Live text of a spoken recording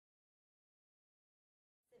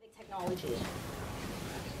Technology.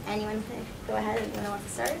 Anyone go ahead? Anyone want to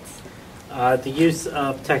start? The use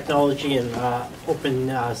of technology and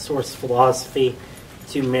open source philosophy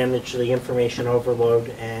to manage the information overload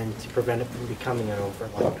and to prevent it from becoming an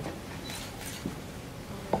overload.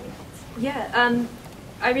 Yeah,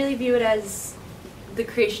 I really view it as the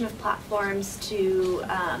creation of platforms to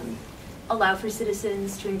allow for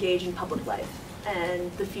citizens to engage in public life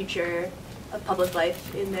and the future of public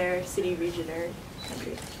life in their city, region, or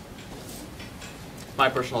country. My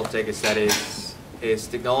personal take is that is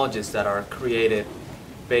technologies that are created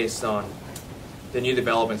based on the new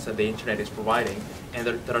developments that the internet is providing, and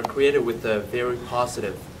that are created with a very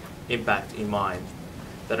positive impact in mind,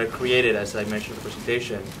 that are created, as I mentioned in the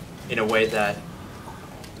presentation, in a way that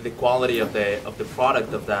the quality of the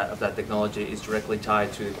product of that technology is directly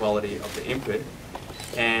tied to the quality of the input,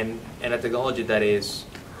 and a technology that is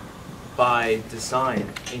by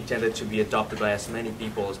design intended to be adopted by as many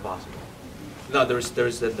people as possible. Now, there's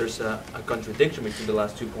a contradiction between the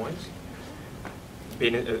last 2 points.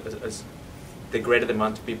 Being the greater the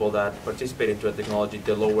amount of people that participate into a technology,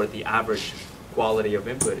 the lower the average quality of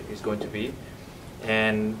input is going to be,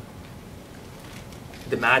 and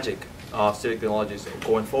the magic of civic technologies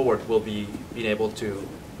going forward will be being able to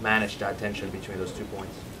manage that tension between those 2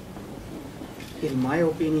 points. In my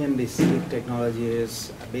opinion, the civic technology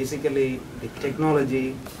is basically the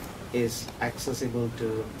technology is accessible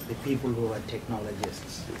to the people who are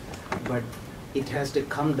technologists, but it has to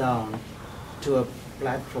come down to a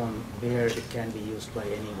platform where it can be used by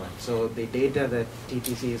anyone. So the data that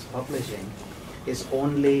TTC is publishing is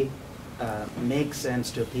only makes sense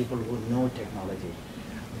to people who know technology,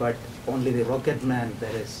 but only the rocket man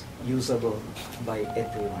that is usable by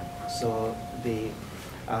everyone. So the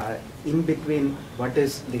in between what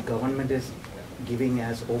is the government is giving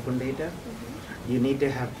as open data, you need to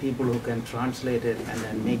have people who can translate it and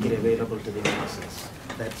then make it available to the masses.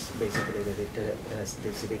 That's basically the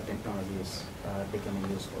civic technology is becoming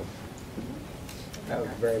useful.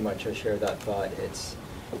 Very much I share that thought.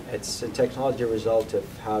 It's a technology result of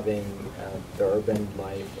having the urban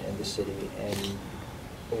life in the city, and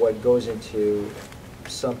what goes into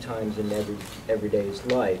sometimes in everyday's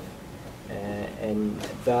life, and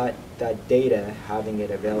that data, having it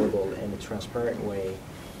available in a transparent way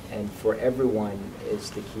and for everyone, is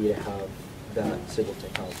the key to have that civil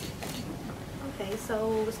technology. Okay,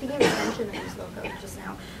 so speaking of attention that you spoke of just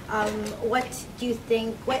now, what do you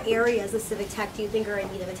think, what areas of civic tech do you think are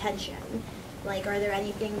in need of attention? Like, are there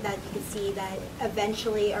anything that you can see that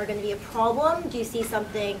eventually are going to be a problem? Do you see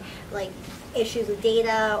something like issues with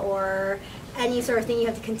data or any sort of thing you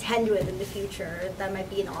have to contend with in the future that might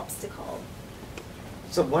be an obstacle?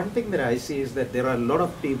 So one thing that I see is that there are a lot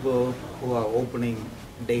of people who are opening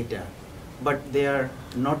data, but they are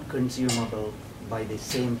not consumable by the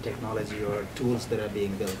same technology or tools that are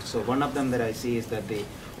being built. So one of them that I see is that the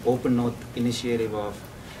Open Note initiative of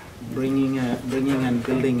bringing and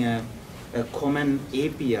building a common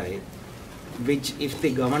API, which if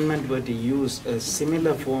the government were to use a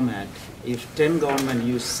similar format, if 10 governments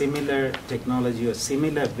use similar technology or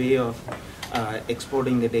similar way of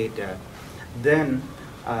exporting the data, then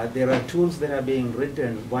there are tools that are being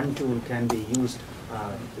written. One tool can be used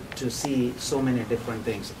to see so many different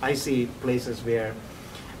things. I see places where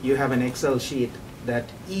you have an Excel sheet that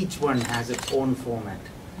each one has its own format.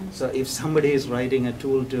 So if somebody is writing a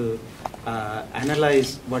tool to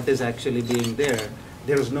analyze what is actually being there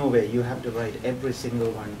is no way. You have to write every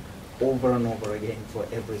single one over and over again for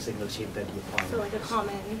every single sheet that you find. So like a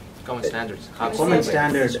Common standards. Common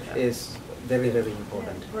standard is very, very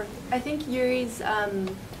important. I think Yuri's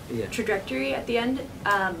trajectory at the end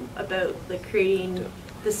about like creating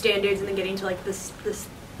the standards and then getting to like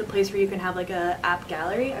the place where you can have like a app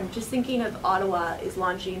gallery. I'm just thinking of Ottawa is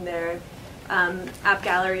launching their app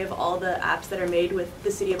gallery of all the apps that are made with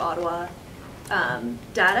the City of Ottawa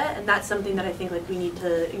data, and that's something that I think like we need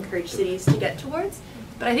to encourage cities to get towards.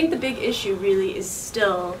 But I think the big issue really is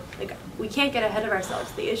still, like, we can't get ahead of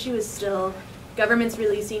ourselves. The issue is still governments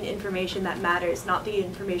releasing information that matters, not the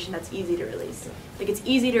information that's easy to release. Like, it's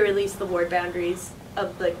easy to release the ward boundaries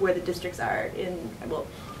of like where the districts are in, well,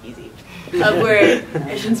 easy. Where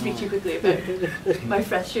I shouldn't speak too quickly about my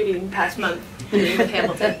frustrating past month dealing with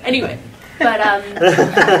Hamilton. Anyway. But,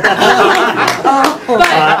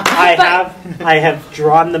 I have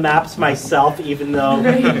drawn the maps myself, even though,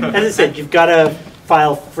 as I said, you've got to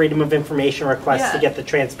file Freedom of Information requests to get the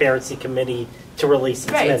Transparency Committee to release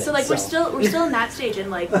its minutes. So like we're still in that stage, and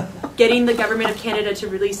like getting the government of Canada to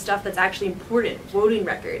release stuff that's actually important, voting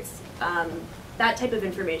records, that type of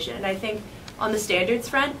information. And I think on the standards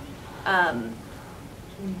front,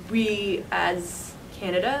 we as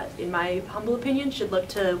Canada, in my humble opinion, should look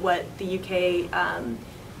to what the UK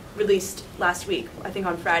released last week. I think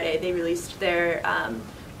on Friday they released their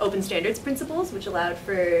open standards principles, which allowed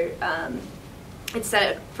for it's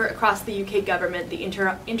set for across the UK government the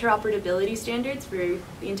interoperability standards for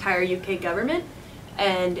the entire UK government,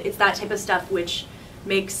 and it's that type of stuff which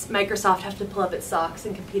makes Microsoft have to pull up its socks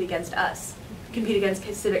and compete against us, compete against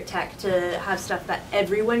Civic Tech to have stuff that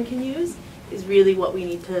everyone can use is really what we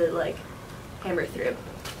need to like hammer through.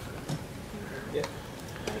 Yeah.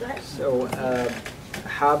 So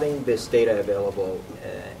having this data available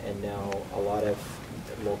and now a lot of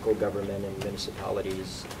local government and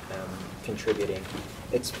municipalities contributing,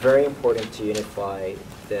 it's very important to unify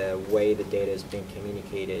the way the data is being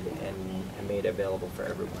communicated and made available for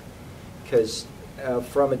everyone. Because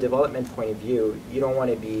from a development point of view, you don't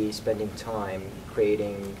want to be spending time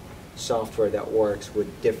creating software that works with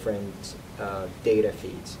different data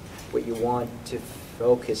feeds. What you want to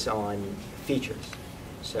focus on features.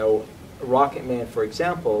 So Rocketman, for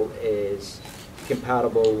example, is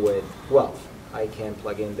compatible with Guelph. I can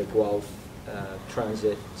plug in the Guelph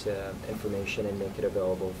transit information and make it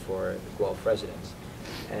available for the Guelph residents.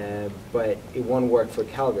 But it won't work for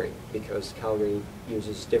Calgary because Calgary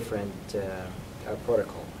uses different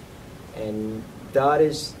protocol. And that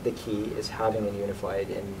is the key, is having it unified,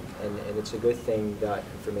 and it's a good thing that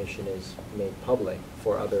information is made public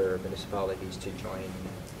for other municipalities to join.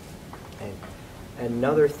 And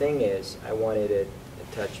another thing is, I wanted to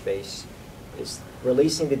touch base, is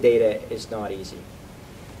releasing the data is not easy.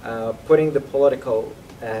 Putting the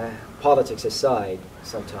politics aside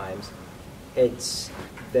sometimes,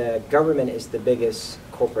 the government is the biggest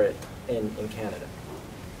corporate in Canada.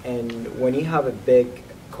 And when you have a big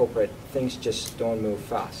corporate, things just don't move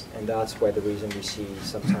fast. And that's why the reason we see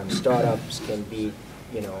sometimes startups can beat,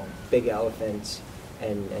 big elephants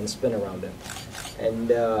and spin around them. And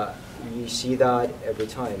you see that every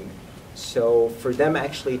time. So for them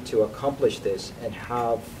actually to accomplish this and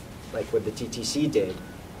have, like what the TTC did,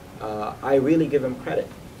 I really give them credit,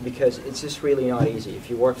 because it's just really not easy. If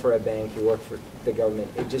you work for a bank, you work for the government,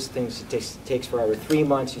 it takes forever. 3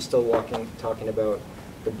 months, you're still talking about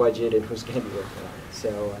the budget and who's going to be working on it.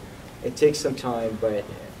 So it takes some time, but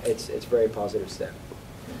it's a very positive step.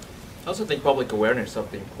 I also think public awareness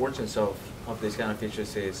of the importance of these kind of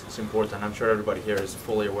features is important. I'm sure everybody here is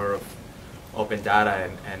fully aware of open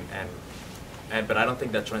data, but I don't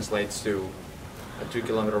think that translates to a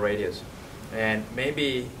 2-kilometer radius. And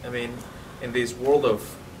maybe, in this world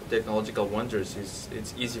of technological wonders,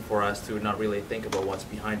 it's easy for us to not really think about what's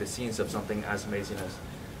behind the scenes of something as amazing as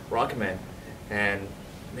Rocketman. And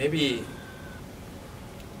maybe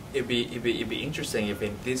it'd be interesting if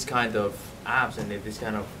in this kind of apps and in this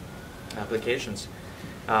kind of applications,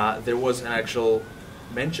 there was an actual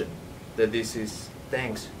mention that this is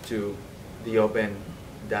thanks to the open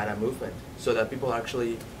data movement, so that people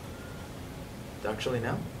actually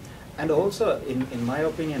know. And also, in my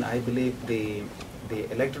opinion, I believe the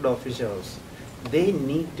elected officials, they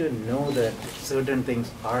need to know that certain things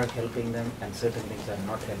are helping them and certain things are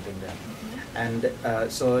not helping them. And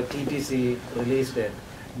so TTC released it.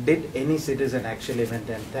 Did any citizen actually went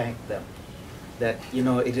and thanked them? That,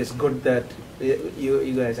 it is good that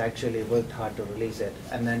you guys actually worked hard to release it.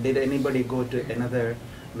 And then did anybody go to another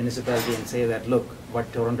municipality and say that, look,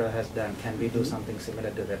 what Toronto has done, can we do something similar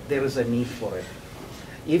to that? There is a need for it.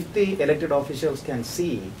 If the elected officials can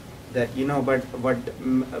see that,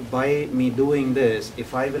 but by me doing this,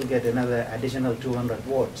 if I will get another additional 200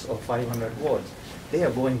 votes or 500 votes, they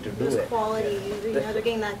are going to do it. Quality, they're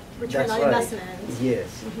getting that return on investment.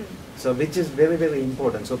 Yes. So which is very, very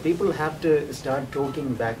important. So people have to start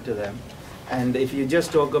talking back to them. And if you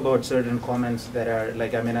just talk about certain comments that are,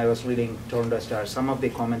 I was reading Toronto Star, some of the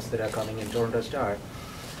comments that are coming in Toronto Star,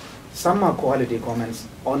 some are quality comments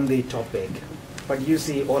on the topic, but you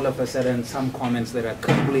see all of a sudden some comments that are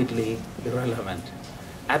completely irrelevant.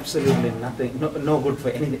 Absolutely nothing, no good for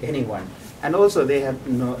anyone. And also they have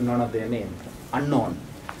none of their name, unknown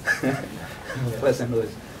person who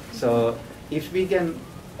is. So if we can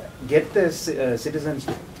get the citizens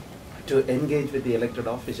to engage with the elected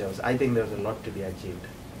officials, I think there's a lot to be achieved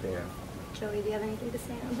there. Joey, do you have anything to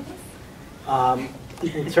say on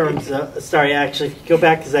this? In terms of, sorry, actually, go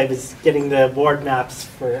back because I was getting the board maps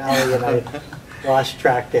for Ellie and I lost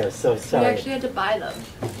track there, so sorry. We actually had to buy them.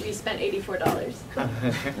 We spent $84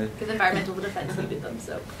 because Environmental Defense needed them,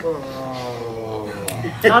 so.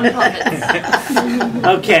 Non-profits.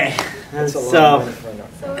 Okay, So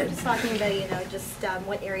we're just talking about,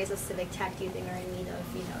 what areas of civic tech do you think are in need of,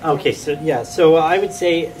 Okay, so I would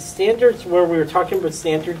say standards, where we were talking about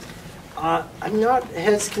standards, I'm not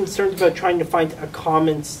as concerned about trying to find a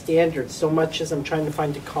common standard so much as I'm trying to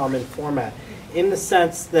find a common format, in the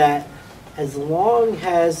sense that as long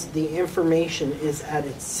as the information is at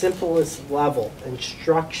its simplest level and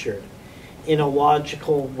structured in a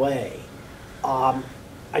logical way,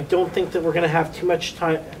 I don't think that we're going to have too much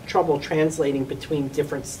trouble translating between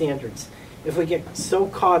different standards. If we get so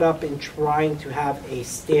caught up in trying to have a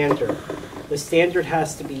standard, the standard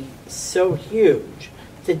has to be so huge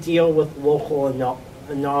to deal with local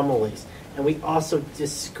anomalies. And we also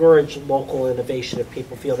discourage local innovation if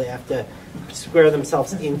people feel they have to square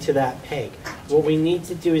themselves into that peg. What we need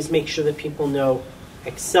to do is make sure that people know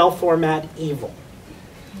Excel format, evil.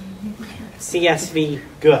 CSV,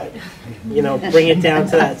 good. You know, bring it down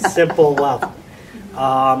to that simple level.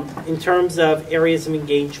 In terms of areas of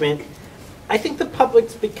engagement, I think the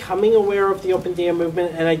public's becoming aware of the open data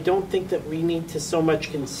movement, and I don't think that we need to so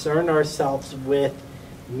much concern ourselves with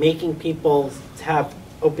making people have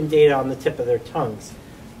open data on the tip of their tongues,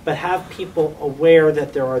 but have people aware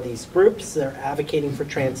that there are these groups that are advocating for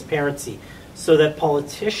transparency, so that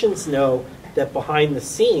politicians know that behind the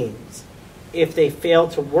scenes, if they fail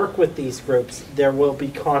to work with these groups, there will be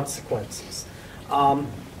consequences. And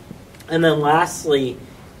then lastly,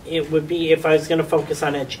 it would be, if I was going to focus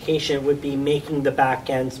on education, it would be making the back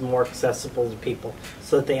ends more accessible to people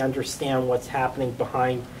so that they understand what's happening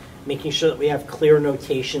behind, making sure that we have clear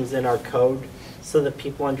notations in our code so that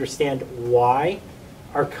people understand why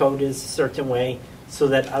our code is a certain way, so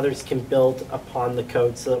that others can build upon the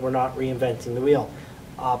code, so that we're not reinventing the wheel.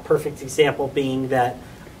 Perfect example being that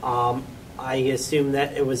I assume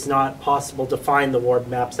that it was not possible to find the ward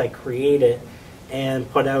maps I created and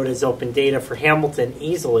put out as open data for Hamilton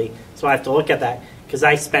easily, so I have to look at that, because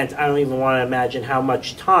I don't even want to imagine how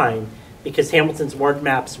much time, because Hamilton's ward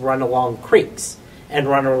maps run along creeks and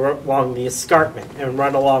run along the escarpment and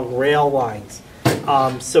run along rail lines.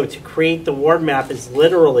 So to create the ward map is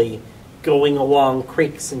literally going along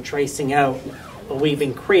creeks and tracing out a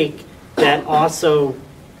weaving creek that also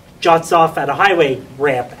juts off at a highway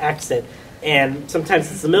ramp exit. And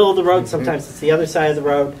sometimes it's the middle of the road, sometimes it's the other side of the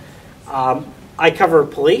road. I cover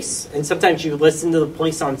police, and sometimes you listen to the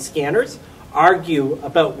police on scanners argue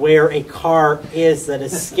about where a car is that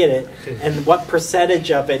is skidded and what percentage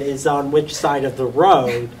of it is on which side of the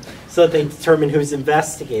road, so that they determine who's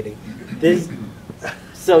investigating.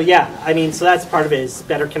 So yeah, I mean, so that's part of it, is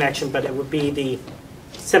better connection, but it would be the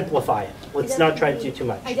simplify it. Let's not try to do too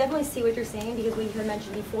much. I definitely see what you're saying, because we had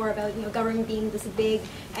mentioned before about, you know, government being this big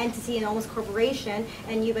entity and almost corporation,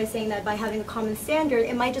 and you by saying that by having a common standard,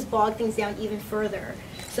 it might just bog things down even further.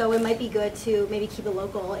 So it might be good to maybe keep it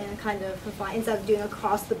local and kind of refine, instead of doing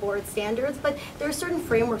across the board standards. But there are certain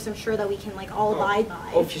frameworks, I'm sure, that we can like all abide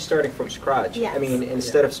by. Oh, if you're starting from scratch. Yes. I mean,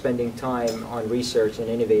 instead of spending time on research and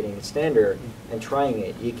innovating a standard and trying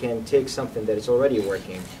it, you can take something that is already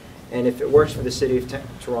working. And if it works for the city of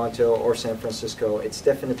Toronto or San Francisco, it's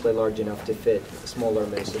definitely large enough to fit smaller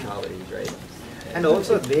municipalities, right? And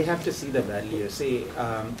also, they have to see the value. See,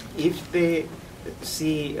 if they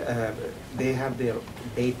see they have their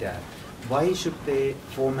data, why should they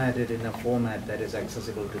format it in a format that is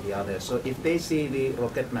accessible to the others? So if they see the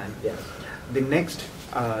Rocketman, Yeah. the next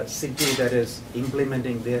city that is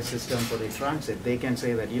implementing their system for the transit, they can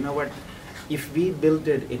say that, you know what, if we build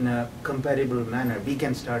it in a comparable manner, we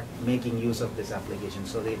can start making use of this application.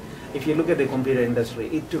 So if you look at the computer industry,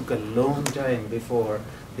 it took a long time before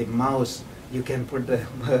the mouse, you can put the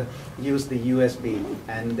use the USB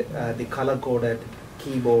and the color-coded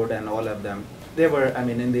keyboard and all of them. They were, I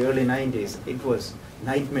mean, in the early 90s, it was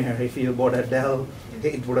nightmare. If you bought a Dell,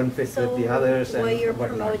 it wouldn't fit with the others. So what you're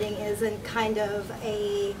whatnot. promoting is in kind of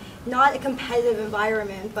not a competitive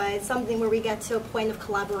environment, but something where we get to a point of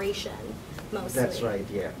collaboration, mostly. That's right,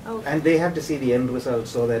 yeah. Okay. And they have to see the end result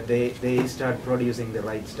so that they start producing the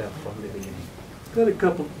right stuff from the beginning. Got a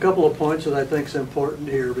couple of points that I think is important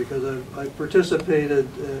here, because I've participated,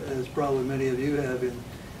 as probably many of you have,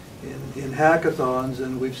 in hackathons,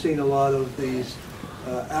 and we've seen a lot of these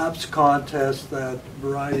apps contests that a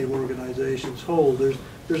variety of organizations hold.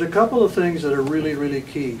 There's a couple of things that are really, really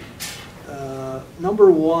key.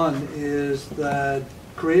 Number one is that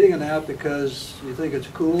creating an app because you think it's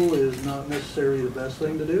cool is not necessarily the best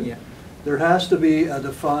thing to do. Yeah. There has to be a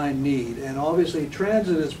defined need, and obviously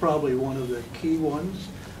transit is probably one of the key ones.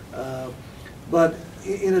 But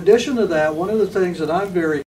in addition to that, one of the things that I'm very